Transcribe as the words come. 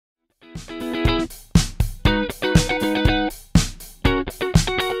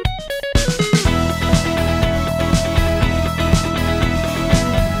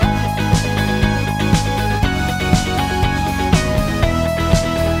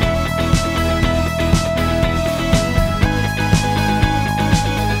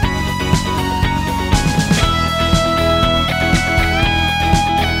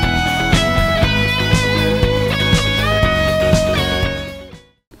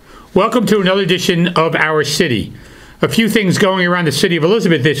Welcome to another edition of Our City. A few things going around the city of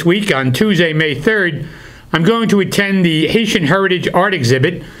Elizabeth this week. On Tuesday, May 3rd, I'm going to attend the Haitian Heritage Art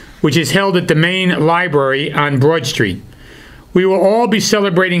Exhibit, which is held at the main library on Broad Street. We will all be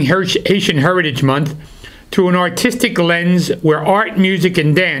celebrating Haitian Heritage Month through an artistic lens where art, music,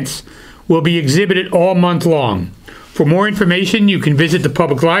 and dance will be exhibited all month long. For more information, you can visit the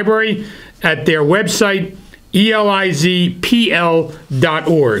public library at their website, elizpl.org.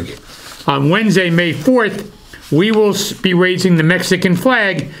 On Wednesday, May 4th, we will be raising the Mexican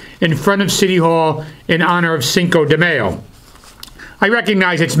flag in front of City Hall in honor of Cinco de Mayo. I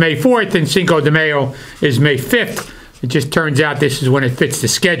recognize it's May 4th and Cinco de Mayo is May 5th. It just turns out this is when it fits the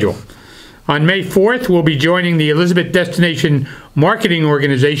schedule. On May 4th, we'll be joining the Elizabeth Destination Marketing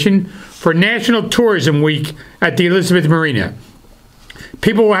Organization for National Tourism Week at the Elizabeth Marina.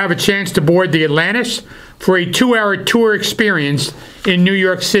 People will have a chance to board the Atlantis for a 2-hour tour experience in New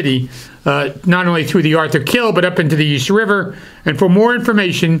York City, not only through the Arthur Kill, but up into the East River. And for more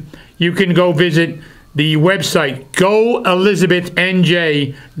information, you can go visit the website,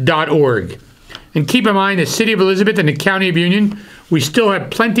 goelizabethnj.org. And keep in mind, the City of Elizabeth and the County of Union, we still have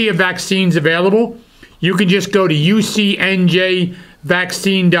plenty of vaccines available. You can just go to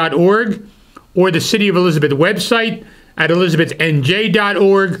ucnjvaccine.org or the City of Elizabeth website at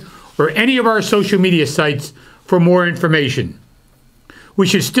elizabethnj.org or any of our social media sites for more information. We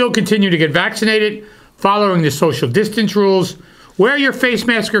should still continue to get vaccinated, following the social distance rules. Wear your face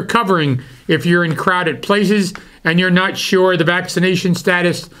mask or covering if you're in crowded places and you're not sure the vaccination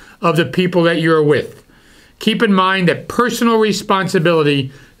status of the people that you're with. Keep in mind that personal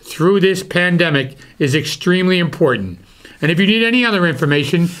responsibility through this pandemic is extremely important. And if you need any other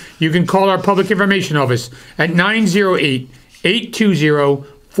information, you can call our Public Information Office at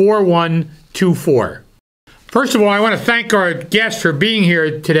 908-820-4124. First of all, I want to thank our guests for being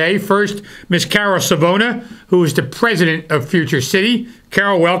here today. First, Ms. Carol Savona, who is the president of Future City.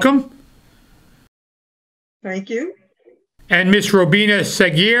 Carol, welcome. Thank you. And Ms. Rubina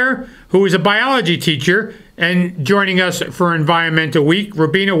Saghir, who is a biology teacher and joining us for Environmental Week.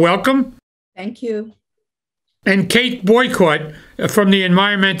 Rubina, welcome. Thank you. And Kate Boicourt from the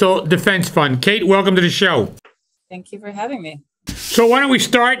Environmental Defense Fund. Kate, welcome to the show. Thank you for having me. So why don't we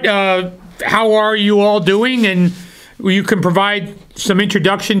start? How are you all doing? And you can provide some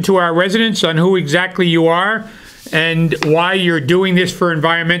introduction to our residents on who exactly you are and why you're doing this for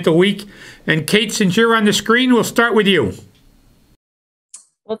Environmental Week. And Kate, since you're on the screen, we'll start with you.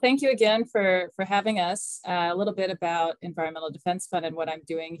 Well, thank you again for having us. A little bit about Environmental Defense Fund and what I'm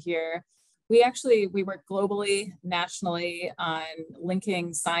doing here. We work globally, nationally on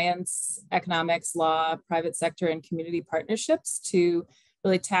linking science, economics, law, private sector, and community partnerships to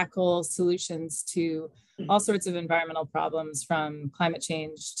really tackle solutions to all sorts of environmental problems, from climate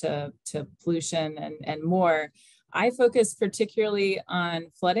change to pollution and more. I focus particularly on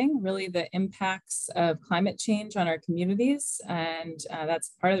flooding, really the impacts of climate change on our communities. And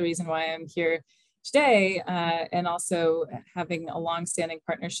that's part of the reason why I'm here today, and also having a long-standing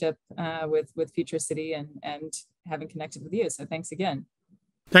partnership with Future City and having connected with you. So thanks again.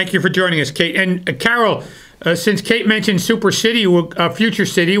 Thank you for joining us, Kate. And Carol, since Kate mentioned Future City,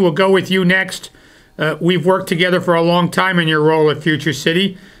 we'll go with you next. We've worked together for a long time in your role at Future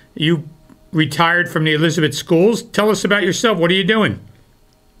City. You retired from the Elizabeth schools. Tell us about yourself. What are you doing?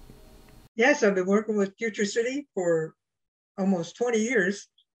 Yes, I've been working with Future City for almost 20 years.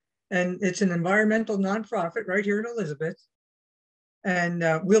 And it's an environmental nonprofit right here in Elizabeth. And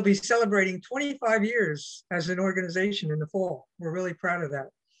we'll be celebrating 25 years as an organization in the fall. We're really proud of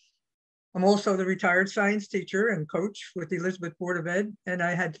that. I'm also the retired science teacher and coach with the Elizabeth Board of Ed. And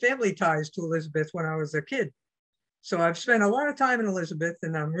I had family ties to Elizabeth when I was a kid. So I've spent a lot of time in Elizabeth,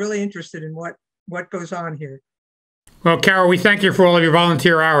 and I'm really interested in what goes on here. Well, Carol, we thank you for all of your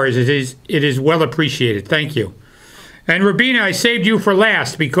volunteer hours. It is well appreciated. Thank you. And Rubina, I saved you for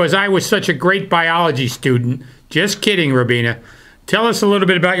last because I was such a great biology student. Just kidding, Rubina. Tell us a little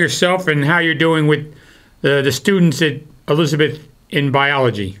bit about yourself and how you're doing with the students at Elizabeth in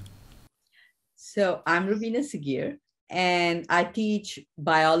biology. So I'm Rubina Saghir, and I teach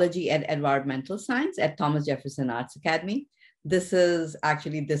biology and environmental science at Thomas Jefferson Arts Academy. This is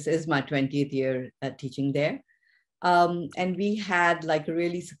my 20th year teaching there. And we had like a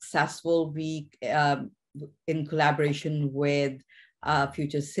really successful week in collaboration with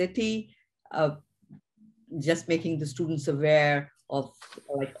Future City, just making the students aware of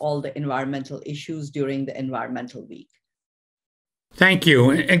like all the environmental issues during the Environmental Week. Thank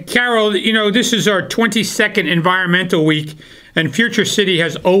you. And Carol, you know, this is our 22nd Environmental Week, and Future City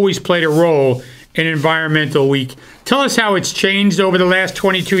has always played a role in Environmental Week. Tell us how it's changed over the last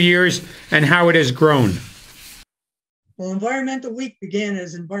 22 years and how it has grown. Well, Environmental Week began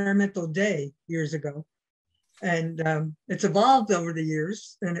as Environmental Day years ago. And it's evolved over the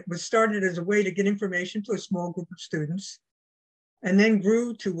years. And it was started as a way to get information to a small group of students, and then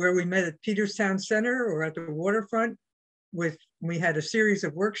grew to where we met at Peterstown Center or at the waterfront. We had a series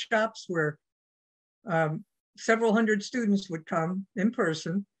of workshops where several hundred students would come in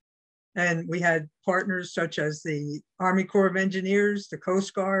person. And we had partners such as the Army Corps of Engineers, the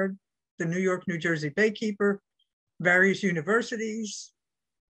Coast Guard, the New York, New Jersey Baykeeper, various universities,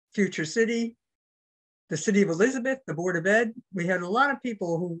 Future City, the City of Elizabeth, the Board of Ed. We had a lot of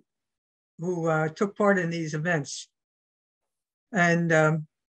people who took part in these events. And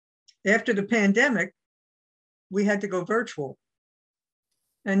after the pandemic, we had to go virtual.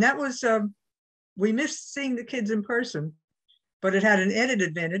 And that was, we missed seeing the kids in person, but it had an added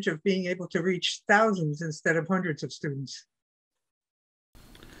advantage of being able to reach thousands instead of hundreds of students.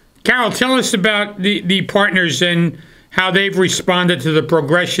 Carol, tell us about the partners and how they've responded to the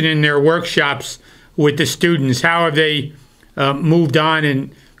progression in their workshops with the students. How have they moved on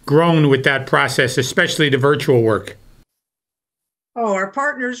and grown with that process, especially the virtual work? Oh, our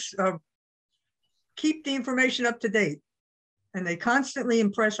partners keep the information up to date, and they constantly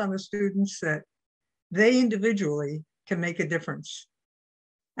impress on the students that they individually can make a difference.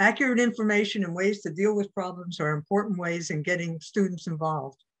 Accurate information and ways to deal with problems are important ways in getting students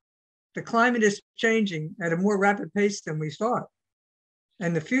involved. The climate is changing at a more rapid pace than we thought,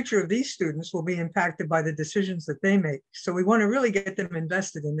 and the future of these students will be impacted by the decisions that they make. So we want to really get them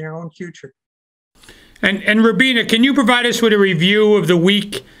invested in their own future. And Rubina, can you provide us with a review of the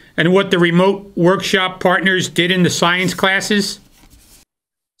week and what the remote workshop partners did in the science classes?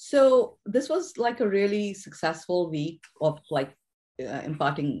 So this was like a really successful week of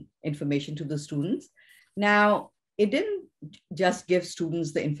imparting information to the students. Now, it didn't just give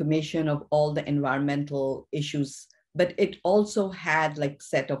students the information of all the environmental issues, but it also had like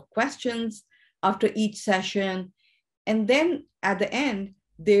set of questions after each session. And then at the end,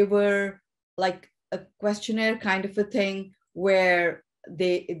 they were like a questionnaire kind of a thing where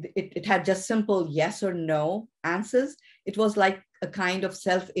it had just simple yes or no answers. It was like a kind of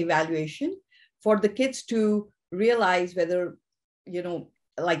self-evaluation for the kids to realize whether,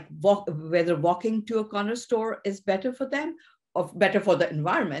 whether walking to a corner store is better for them or better for the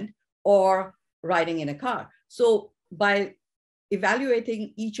environment, or riding in a car. So by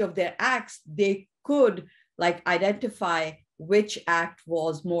evaluating each of their acts, they could identify which act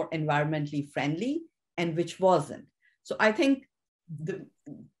was more environmentally friendly and which wasn't. So I think the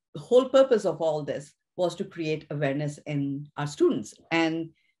whole purpose of all this was to create awareness in our students.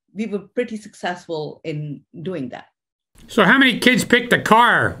 And we were pretty successful in doing that. So how many kids picked a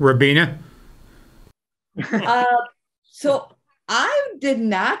car, Rubina? So I did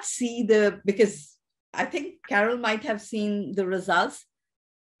not see because I think Carol might have seen the results,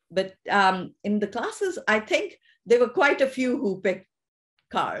 but in the classes, I think there were quite a few who picked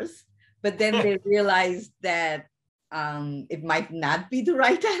cars, but then they realized that it might not be the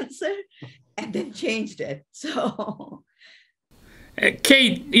right answer and then changed it. So,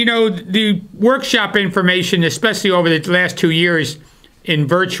 Kate, the workshop information, especially over the last 2 years in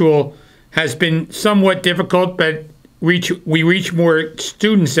virtual, has been somewhat difficult, but we reach more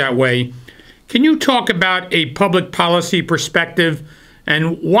students that way. Can you talk about a public policy perspective,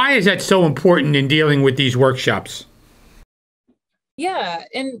 and why is that so important in dealing with these workshops? Yeah,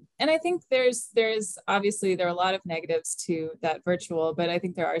 and I think there's obviously there are a lot of negatives to that virtual, but I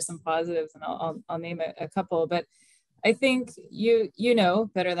think there are some positives, and I'll name a couple. But I think you know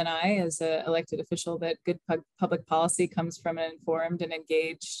better than I, as an elected official, that good public policy comes from an informed and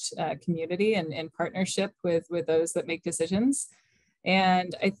engaged community and in partnership with those that make decisions.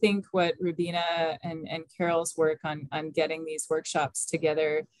 And I think what Rubina and Carol's work on getting these workshops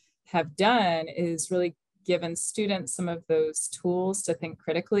together have done is really given students some of those tools to think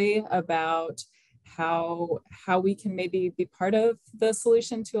critically about how we can maybe be part of the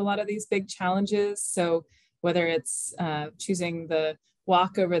solution to a lot of these big challenges. So whether it's choosing the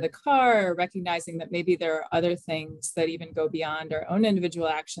walk over the car, or recognizing that maybe there are other things that even go beyond our own individual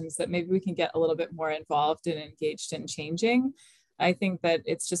actions that maybe we can get a little bit more involved and engaged in changing. I think that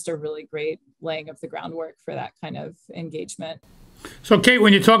it's just a really great laying of the groundwork for that kind of engagement. So Kate,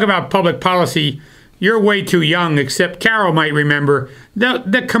 when you talk about public policy, you're way too young, except Carol might remember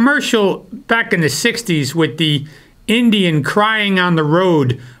the commercial back in the 60s with the Indian crying on the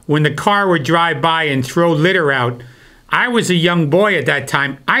road when the car would drive by and throw litter out. I was a young boy at that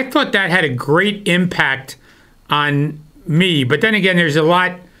time. I thought that had a great impact on me. But then again, there's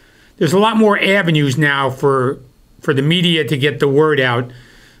there's a lot more avenues now for the media to get the word out.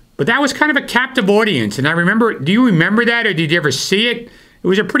 But that was kind of a captive audience. And I remember, do you remember that, or did you ever see it? It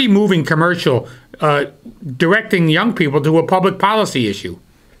was a pretty moving commercial directing young people to a public policy issue.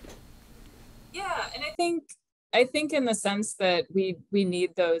 Yeah, and I think in the sense that we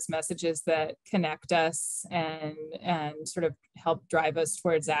need those messages that connect us and sort of help drive us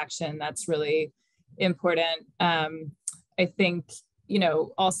towards action. That's really important. I think, you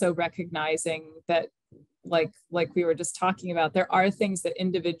know, also recognizing that, like we were just talking about, there are things that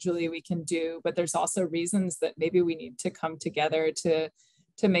individually we can do, but there's also reasons that maybe we need to come together to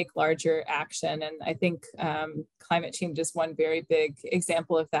make larger action. And I think climate change is one very big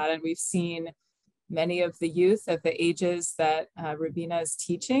example of that. And we've seen many of the youth at the ages that Rubina is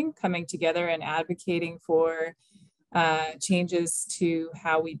teaching coming together and advocating for changes to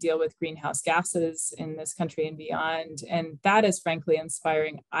how we deal with greenhouse gases in this country and beyond. And that is frankly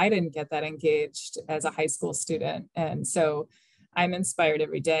inspiring. I didn't get that engaged as a high school student. And so I'm inspired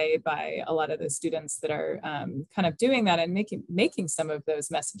every day by a lot of the students that are kind of doing that and making some of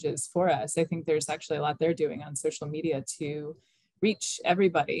those messages for us. I think there's actually a lot they're doing on social media to reach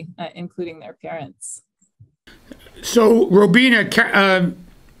everybody, including their parents. So, Rubina,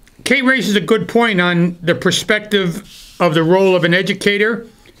 Kate raises a good point on the perspective of the role of an educator.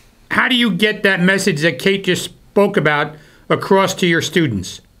 How do you get that message that Kate just spoke about across to your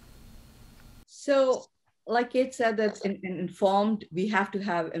students? So, like Kate said, that informed, we have to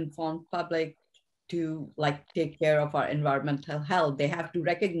have informed public to take care of our environmental health. They have to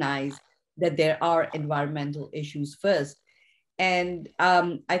recognize that there are environmental issues first. And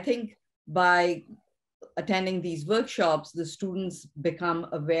I think by attending these workshops, the students become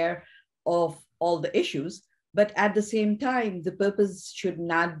aware of all the issues, but at the same time, the purpose should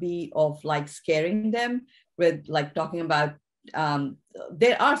not be of scaring them with talking about,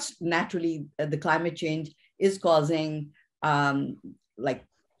 there are naturally, the climate change is causing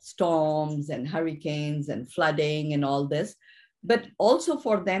storms and hurricanes and flooding and all this, but also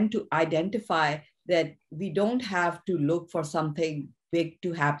for them to identify that we don't have to look for something big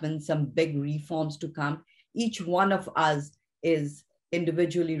to happen, some big reforms to come. Each one of us is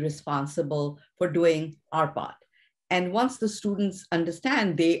individually responsible for doing our part. And once the students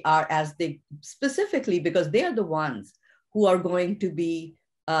understand, they are, as they specifically, because they are the ones who are going to be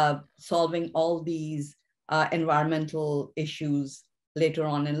solving all these environmental issues later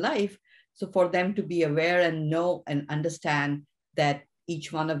on in life. So for them to be aware and know and understand that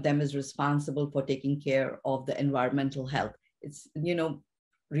each one of them is responsible for taking care of the environmental health. It's,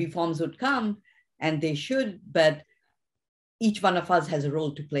 reforms would come and they should, but each one of us has a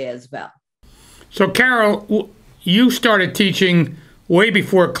role to play as well. So Carol, you started teaching way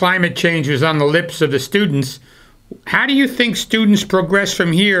before climate change was on the lips of the students. How do you think students progress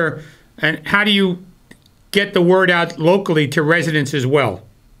from here, and how do you get the word out locally to residents as well?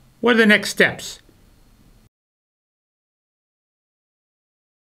 What are the next steps?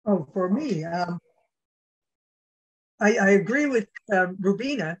 Oh, for me, I agree with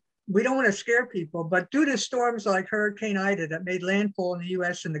Rubina. We don't want to scare people, but due to storms like Hurricane Ida that made landfall in the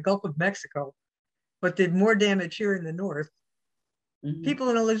US and the Gulf of Mexico, but did more damage here in the north, people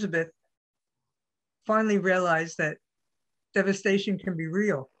in Elizabeth finally realized that devastation can be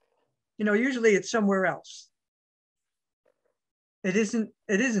real. Usually it's somewhere else. It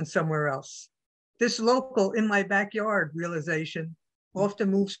isn't somewhere else. This local, in my backyard realization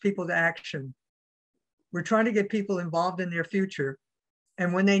often moves people to action. We're trying to get people involved in their future.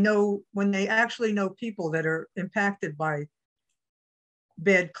 And when they actually know people that are impacted by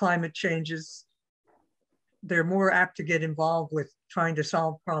bad climate changes, they're more apt to get involved with trying to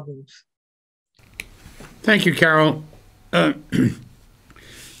solve problems. Thank you, Carol.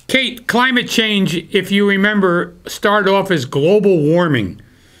 Kate, climate change, if you remember, started off as global warming.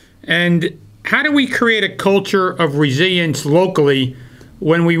 And how do we create a culture of resilience locally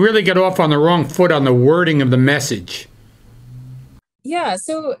when we really get off on the wrong foot on the wording of the message? Yeah,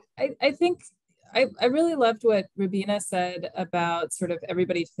 so I think I really loved what Rubina said about sort of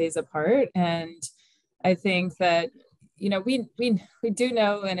everybody plays a part. And I think that, we do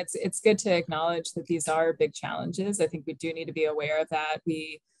know, and it's good to acknowledge that these are big challenges. I think we do need to be aware of that.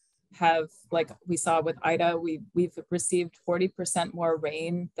 We have, like we saw with Ida, we've received 40% more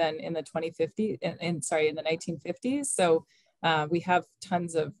rain than in the 1950s. So we have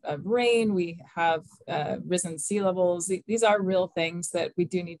tons of rain. We have risen sea levels. These are real things that we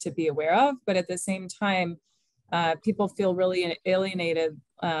do need to be aware of. But at the same time, people feel really alienated,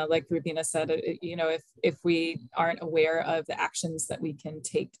 like Rubina said, if we aren't aware of the actions that we can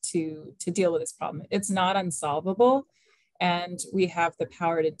take to deal with this problem. It's not unsolvable. and we have the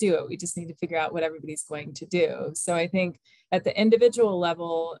power to do it. We just need to figure out what everybody's going to do. So I think at the individual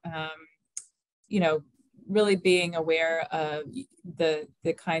level, really being aware of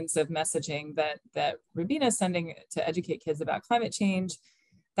the kinds of messaging that Rubina is sending to educate kids about climate change,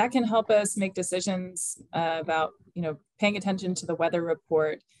 that can help us make decisions about, paying attention to the weather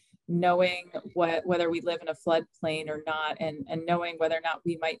report, knowing whether we live in a floodplain or not, and knowing whether or not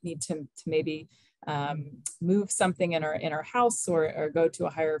we might need to maybe move something in our house or go to a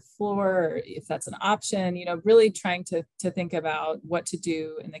higher floor, or if that's an option, really trying to think about what to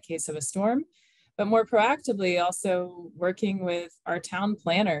do in the case of a storm. But more proactively, also working with our town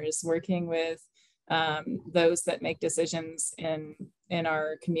planners, working with those that make decisions in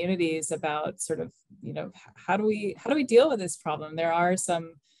our communities about sort of, how do we deal with this problem? There are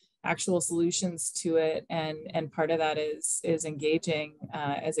some actual solutions to it, and part of that is engaging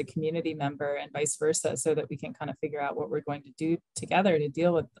as a community member and vice versa, so that we can kind of figure out what we're going to do together to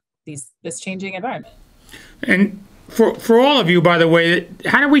deal with this changing environment. And for all of you, by the way,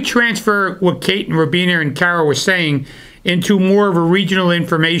 how do we transfer what Kate and Rubina and Carol were saying into more of a regional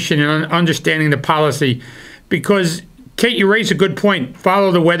information and understanding the policy? Because Kate, you raised a good point.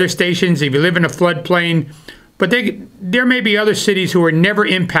 Follow the weather stations if you live in a floodplain. But there may be other cities who are never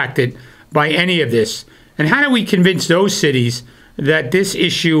impacted by any of this. And how do we convince those cities that this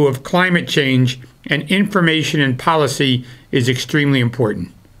issue of climate change and information and policy is extremely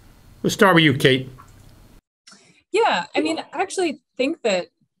important? We'll start with you, Kate. Yeah, I mean, I actually think that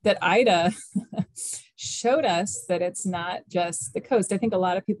Ida showed us that it's not just the coast. I think a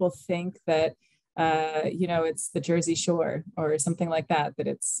lot of people think that it's the Jersey Shore or something like that, that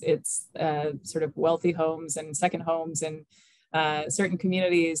it's sort of wealthy homes and second homes and certain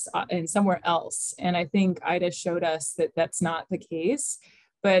communities and somewhere else. And I think Ida showed us that that's not the case.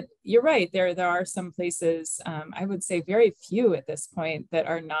 But you're right, there are some places, I would say very few at this point, that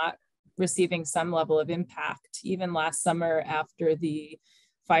are not receiving some level of impact. Even last summer, after the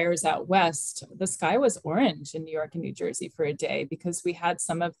fires out west, the sky was orange in New York and New Jersey for a day, because we had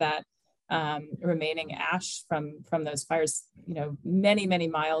some of that remaining ash from those fires, many, many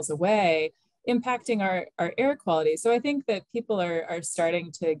miles away, impacting our air quality. So I think that people are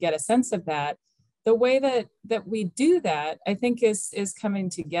starting to get a sense of that. The way that we do that, I think, is coming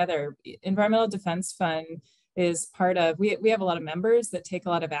together. Environmental Defense Fund is part of, we have a lot of members that take a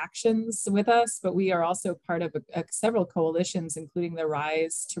lot of actions with us, but we are also part of several coalitions, including the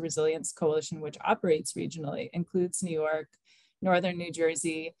Rise to Resilience Coalition, which operates regionally, includes New York, Northern New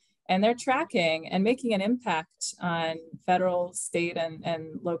Jersey, and they're tracking and making an impact on federal, state,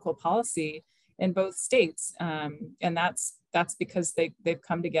 and local policy in both states. And that's because they've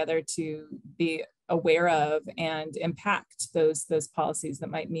come together to be aware of and impact those policies that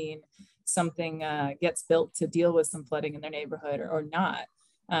might mean something gets built to deal with some flooding in their neighborhood or not,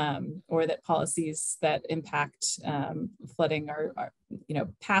 or that policies that impact flooding are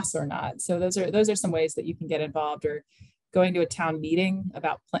pass or not. So those are some ways that you can get involved, or going to a town meeting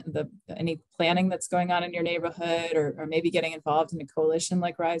about any planning that's going on in your neighborhood, or maybe getting involved in a coalition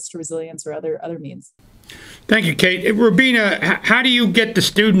like Rise to Resilience or other means. Thank you, Kate. Rubina, how do you get the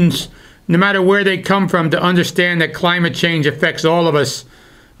students, no matter where they come from, to understand that climate change affects all of us?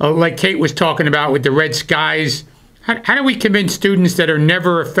 Like Kate was talking about with the red skies, how do we convince students that are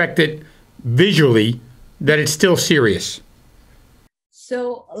never affected visually that it's still serious?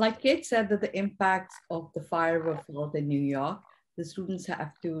 So, like Kate said, that the impacts of the fire were felt in New York. The students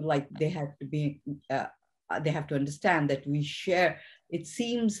have to, they have to understand that we share. It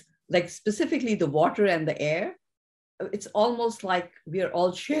seems like specifically the water and the air. It's almost like we are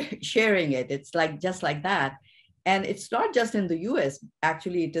all sharing it. It's just like that. And it's not just in the US,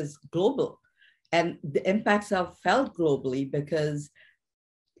 actually, it is global. And the impacts are felt globally, because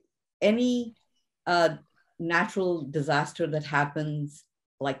any natural disaster that happens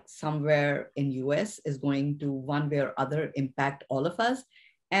somewhere in US is going to one way or other impact all of us.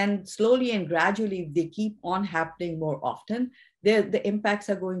 And slowly and gradually, if they keep on happening more often, the impacts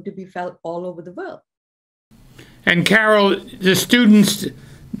are going to be felt all over the world. And Carol, the students,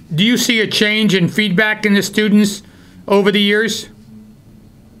 do you see a change in feedback in the students over the years?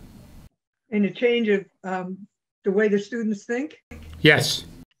 In a change of the way the students think? Yes.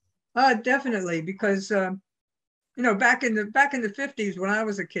 Definitely, because back in the 50s when I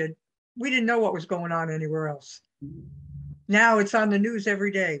was a kid, we didn't know what was going on anywhere else. Now it's on the news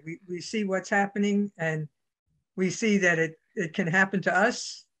every day. We see what's happening, and we see that it can happen to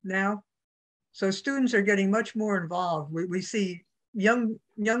us now. So students are getting much more involved. We see young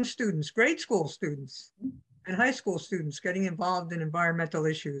students, grade school students and high school students getting involved in environmental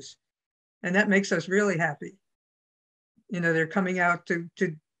issues. And that makes us really happy. they're coming out to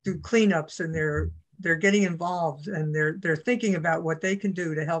do cleanups, and they're getting involved, and they're thinking about what they can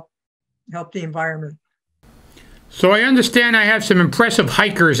do to help the environment. So I understand I have some impressive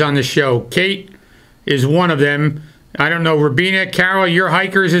hikers on the show. Kate is one of them. I don't know, Rubina, Carol, you're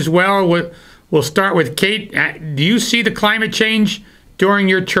hikers as well. We'll start with Kate. Do you see the climate change during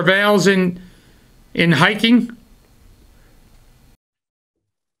your travails in hiking?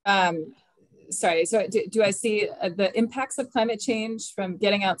 Sorry, so do I see the impacts of climate change from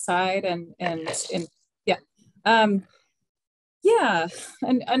getting outside and yeah. Yeah,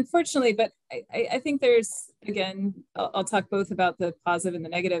 and unfortunately, but I think there's, again, I'll talk both about the positive and the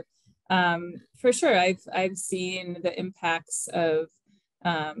negative. For sure, I've seen the impacts of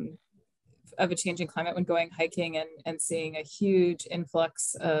a changing climate when going hiking, and seeing a huge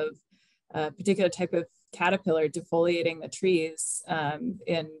influx of a particular type of caterpillar defoliating the trees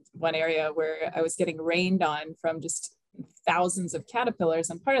in one area where I was getting rained on from just thousands of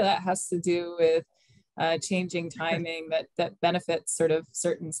caterpillars. And part of that has to do with changing timing that benefits sort of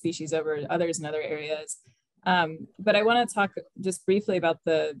certain species over others in other areas. But I want to talk just briefly about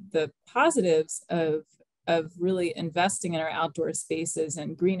the positives of really investing in our outdoor spaces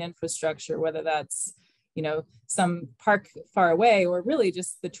and green infrastructure, whether that's, some park far away or really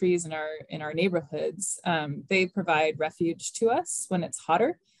just the trees in our neighborhoods. They provide refuge to us when it's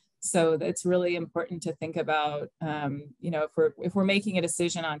hotter. So it's really important to think about, if we're making a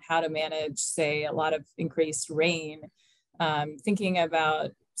decision on how to manage, say, a lot of increased rain, thinking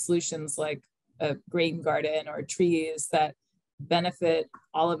about solutions like a grain garden or trees that benefit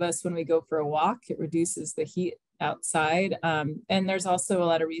all of us when we go for a walk. It reduces the heat outside. And there's also a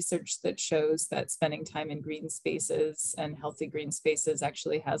lot of research that shows that spending time in green spaces and healthy green spaces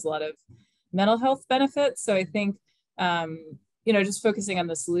actually has a lot of mental health benefits. So I think, just focusing on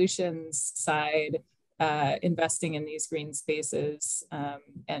the solutions side, investing in these green spaces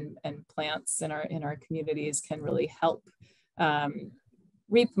and plants in our communities can really help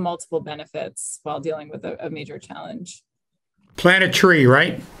reap multiple benefits while dealing with a major challenge. Plant a tree,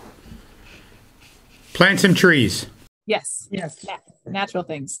 right? Plant some trees. Yes. Yes. Natural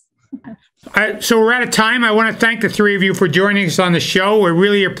things. So we're out of time. I want to thank the three of you for joining us on the show. We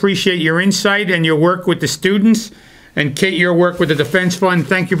really appreciate your insight and your work with the students. And Kate, your work with the Defense Fund.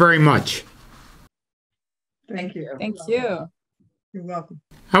 Thank you very much. Thank you. Thank you. You're welcome.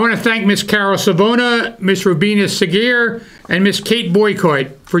 I want to thank Ms. Carol Savona, Ms. Rubina Saghir, and Ms. Kate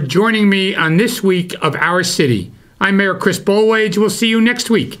Boicourt for joining me on this week of Our City. I'm Mayor Chris Bollwage. We'll see you next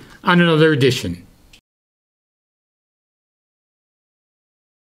week on another edition.